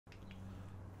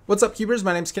What's up, cubers?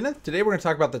 My name's Kenneth. Today we're going to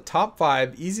talk about the top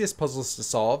 5 easiest puzzles to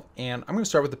solve, and I'm going to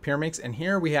start with the Pyraminx. And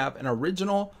here we have an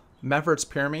original Meffert's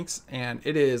Pyraminx, and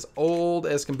it is old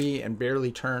as can be and barely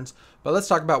turns. But let's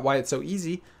talk about why it's so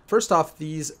easy. First off,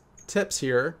 these tips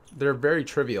here, they're very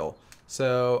trivial.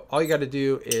 So all you got to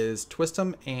do is twist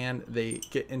them and they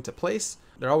get into place.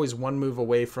 They're always one move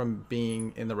away from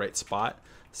being in the right spot.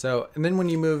 So, and then when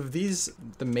you move these,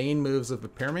 the main moves of the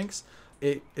Pyraminx,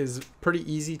 it is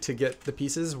pretty easy to get the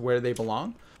pieces where they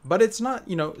belong, but it's not,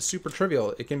 super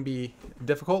trivial. It can be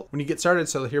difficult when you get started.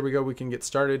 So here we go. We can get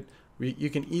started.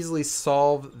 You can easily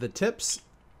solve the tips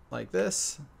like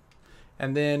this,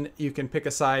 and then you can pick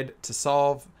a side to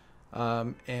solve.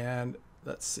 And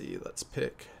let's see, let's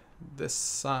pick this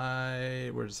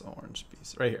side. Where's the orange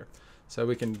piece? Right here. So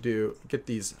we can get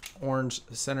these orange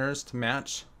centers to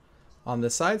match on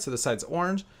this side. So the side's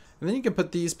orange. And then you can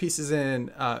put these pieces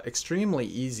in extremely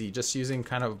easy, just using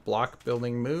kind of block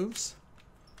building moves.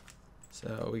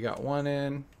 So we got 1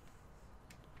 in,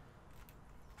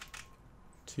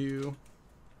 2.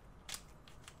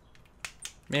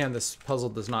 Man, this puzzle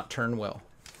does not turn well.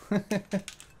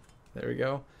 There we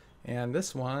go. And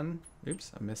this one,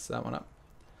 oops, I messed that one up.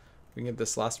 We can get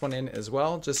this last one in as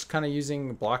well, just kind of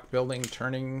using block building,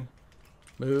 turning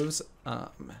moves.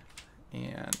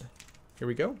 And here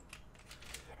we go.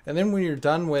 And then when you're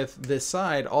done with this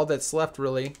side, all that's left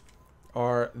really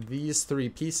are these 3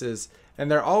 pieces. And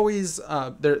they're always,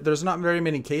 there's not very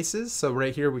many cases. So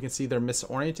right here we can see they're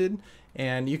misoriented.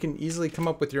 And you can easily come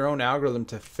up with your own algorithm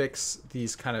to fix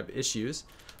these kind of issues.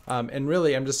 And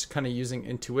really, I'm just kind of using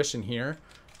intuition here.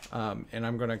 And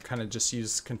I'm going to kind of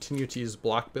just continue to use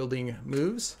block building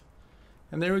moves.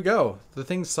 And there we go. The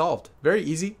thing's solved. Very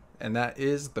easy. And that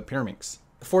is the Pyraminx.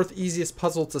 The 4th easiest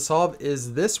puzzle to solve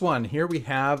is this one. Here we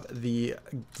have the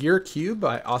Gear Cube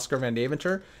by Oscar van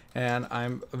Deventer, and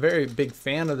I'm a very big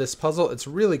fan of this puzzle. It's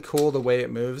really cool the way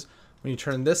it moves. When you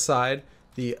turn this side,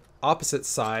 the opposite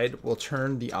side will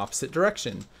turn the opposite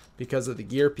direction because of the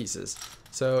gear pieces.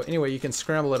 So anyway, you can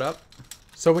scramble it up.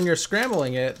 So when you're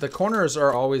scrambling it, the corners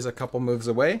are always a couple moves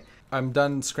away. I'm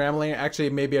done scrambling.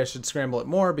 Actually, maybe I should scramble it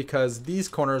more because these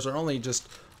corners are only just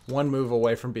 1 move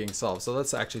away from being solved. So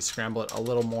let's actually scramble it a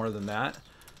little more than that.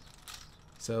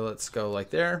 So let's go like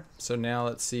there. So now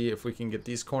let's see if we can get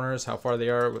these corners, how far they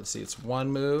are. Let's see, it's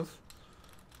 1 move,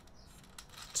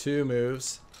 2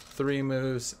 moves, 3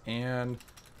 moves, and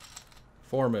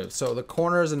 4 moves. So the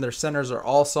corners and their centers are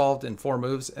all solved in 4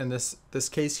 moves in this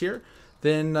case here.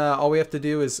 Then all we have to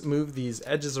do is move these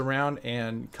edges around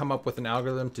and come up with an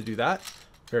algorithm to do that.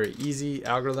 Very easy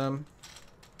algorithm.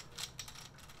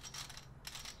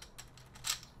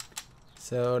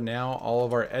 So now all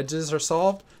of our edges are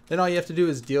solved. Then all you have to do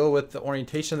is deal with the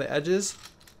orientation of the edges,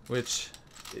 which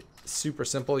is super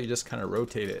simple. You just kind of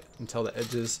rotate it until the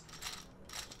edges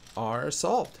are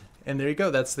solved. And there you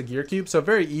go. That's the Gear Cube. So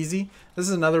very easy. This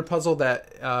is another puzzle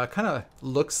that kind of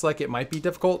looks like it might be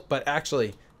difficult, but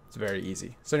actually it's very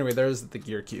easy. So anyway, there's the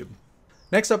Gear Cube.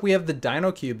 Next up, we have the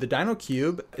Dino Cube. The Dino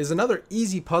Cube is another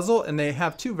easy puzzle, and they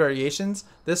have 2 variations.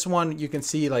 This one, you can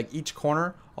see like each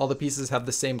corner, all the pieces have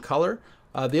the same color.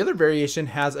 The other variation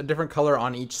has a different color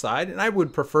on each side, and I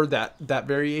would prefer that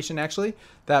variation actually.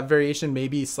 That variation may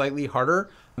be slightly harder,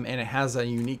 and it has a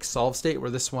unique solve state, where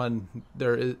this one,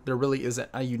 there really isn't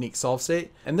a unique solve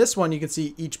state. And this one, you can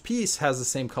see each piece has the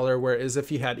same color, whereas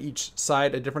if you had each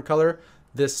side a different color,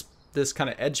 this kind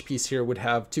of edge piece here would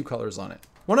have 2 colors on it.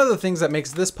 One of the things that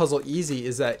makes this puzzle easy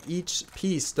is that each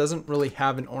piece doesn't really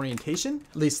have an orientation.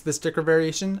 At least the sticker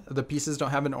variation, the pieces don't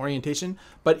have an orientation.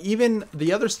 But even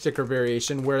the other sticker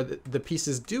variation where the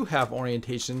pieces do have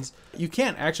orientations, you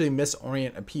can't actually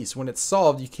misorient a piece. When it's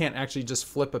solved, you can't actually just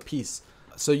flip a piece.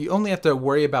 So you only have to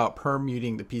worry about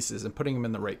permuting the pieces and putting them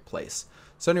in the right place.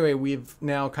 So anyway, we've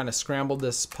now kind of scrambled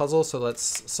this puzzle. So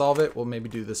let's solve it. We'll maybe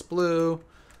do this blue.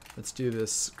 Let's do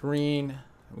this green.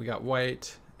 We got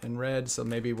white and red, so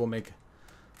maybe we'll make,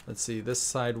 let's see, this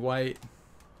side white,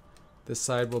 this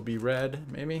side will be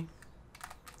red maybe.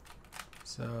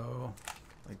 So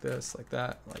like this, like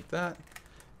that, like that,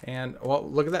 and well,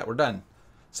 look at that, we're done.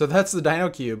 So that's the Dino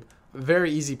Cube.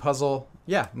 Very easy puzzle.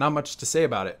 Yeah, not much to say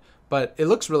about it, but it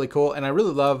looks really cool, and I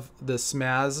really love the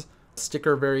Smaz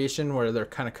sticker variation where they're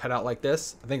kind of cut out like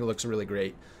this. I think it looks really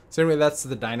great. So anyway, that's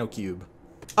the Dino Cube.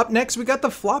 Up next, we got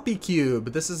the Floppy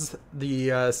Cube. This is the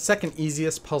 2nd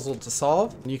easiest puzzle to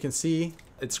solve. You can see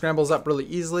it scrambles up really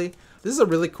easily. This is a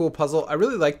really cool puzzle. I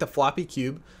really like the Floppy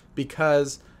Cube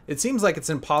because it seems like it's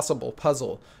an impossible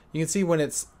puzzle. You can see when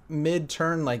it's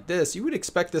mid-turn like this, you would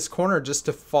expect this corner just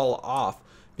to fall off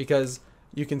because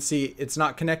you can see it's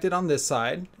not connected on this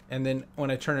side. And then when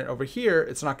I turn it over here,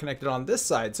 it's not connected on this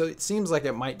side. So it seems like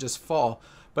it might just fall.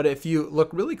 But if you look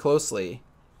really closely,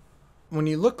 when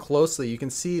you look closely, you can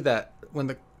see that when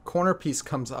the corner piece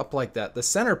comes up like that, the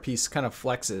center piece kind of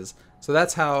flexes. So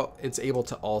that's how it's able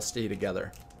to all stay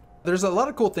together. There's a lot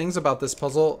of cool things about this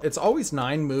puzzle. It's always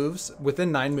 9 moves,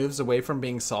 within 9 moves away from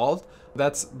being solved.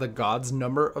 That's the God's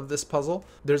number of this puzzle.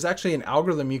 There's actually an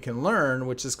algorithm you can learn,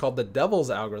 which is called the Devil's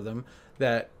algorithm,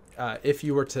 that if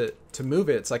you were to move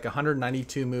it, it's like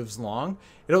 192 moves long.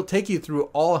 It'll take you through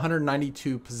all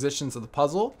 192 positions of the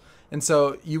puzzle. And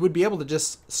so you would be able to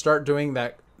just start doing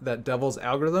that Devil's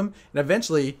algorithm, and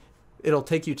eventually it'll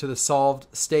take you to the solved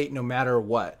state no matter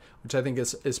what, which I think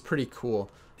is pretty cool.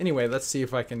 Anyway, let's see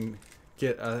if I can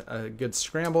get a good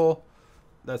scramble.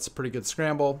 That's a pretty good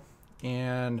scramble,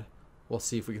 and we'll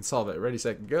see if we can solve it. Ready,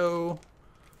 set, go.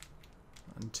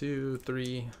 1, 2,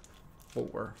 3,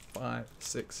 4, 5,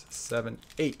 6, 7,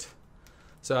 8.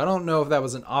 So I don't know if that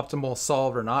was an optimal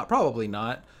solve or not. Probably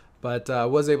not, but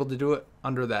was able to do it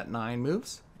under that 9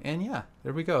 moves. And yeah,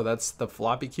 there we go. That's the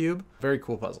floppy cube. Very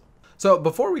cool puzzle. So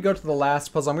before we go to the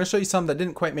last puzzle, I'm going to show you some that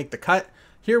didn't quite make the cut.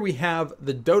 Here we have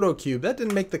the dodo cube. That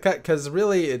didn't make the cut because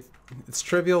really it's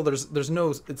trivial. There's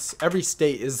no, every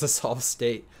state is the solved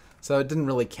state. So it didn't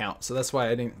really count. So that's why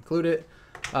I didn't include it.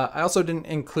 I also didn't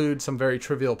include some very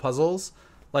trivial puzzles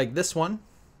like this one.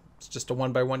 It's just a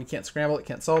 1x1. You can't scramble it,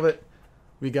 can't solve it.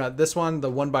 We got this one,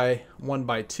 the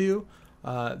 1x1x2.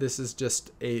 This is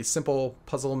just a simple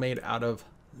puzzle made out of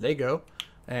Lego.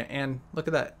 And look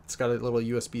at that. It's got a little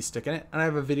USB stick in it. And I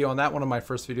have a video on that, one of my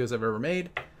first videos I've ever made.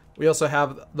 We also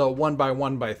have the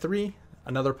 1x1x3,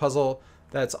 another puzzle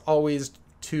that's always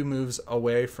 2 moves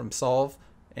away from solve,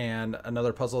 and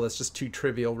another puzzle that's just too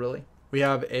trivial, really. We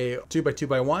have a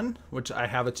 2x2x1, which I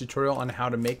have a tutorial on how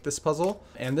to make this puzzle.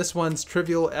 And this one's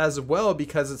trivial as well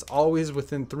because it's always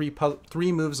within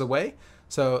 3 moves away.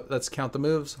 So let's count the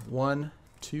moves. 1,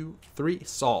 2, 3,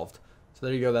 solved. So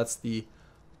there you go. That's the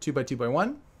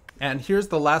 2x2x1. And here's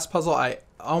the last puzzle I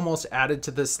almost added to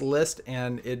this list,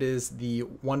 and it is the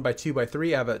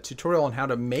 1x2x3. I have a tutorial on how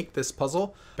to make this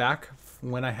puzzle back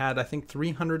when I had, I think,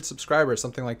 300 subscribers,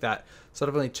 something like that. So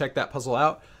definitely check that puzzle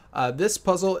out. This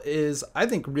puzzle is, I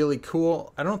think, really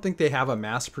cool. I don't think they have a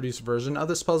mass-produced version of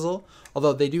this puzzle,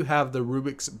 although they do have the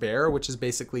Rubik's Bear, which is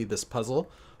basically this puzzle.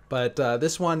 But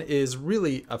this one is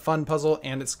really a fun puzzle,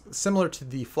 and it's similar to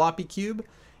the floppy cube,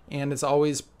 and it's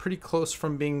always pretty close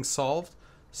from being solved.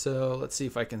 So let's see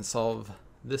if I can solve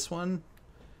this one.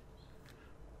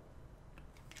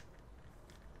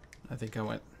 I think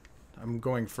I'm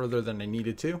going further than I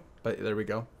needed to, but there we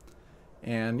go.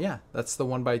 And yeah, that's the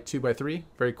 1x2x3.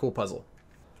 Very cool puzzle.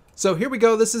 So here we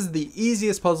go. This is the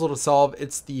easiest puzzle to solve.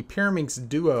 It's the Pyraminx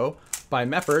Duo by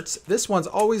Mefferts. This one's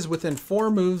always within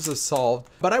 4 moves of solved,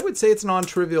 but I would say it's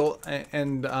non-trivial,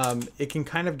 and it can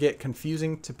kind of get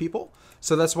confusing to people.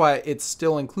 So that's why it's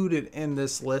still included in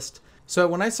this list. So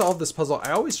when I solve this puzzle,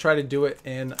 I always try to do it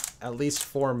in at least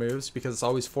 4 moves because it's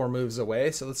always 4 moves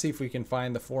away. So let's see if we can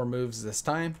find the 4 moves this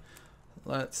time.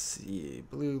 Let's see,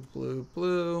 blue, blue,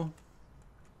 blue.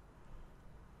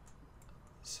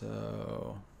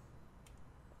 So,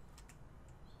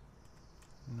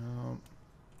 no,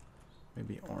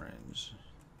 maybe orange.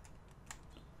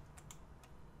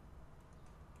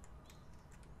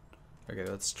 Okay,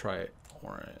 let's try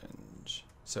orange.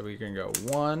 So we can go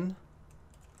 1,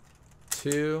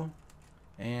 2,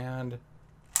 and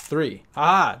 3.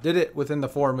 Ah, did it within the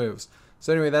 4 moves.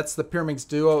 So anyway, that's the Pyraminx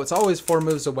Duo. It's always 4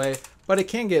 moves away, but it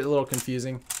can get a little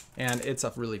confusing, and it's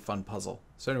a really fun puzzle.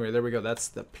 So anyway, there we go. That's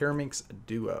the Pyraminx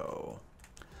Duo.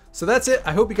 So that's it.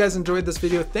 I hope you guys enjoyed this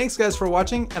video. Thanks guys for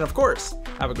watching, and of course,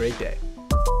 have a great day.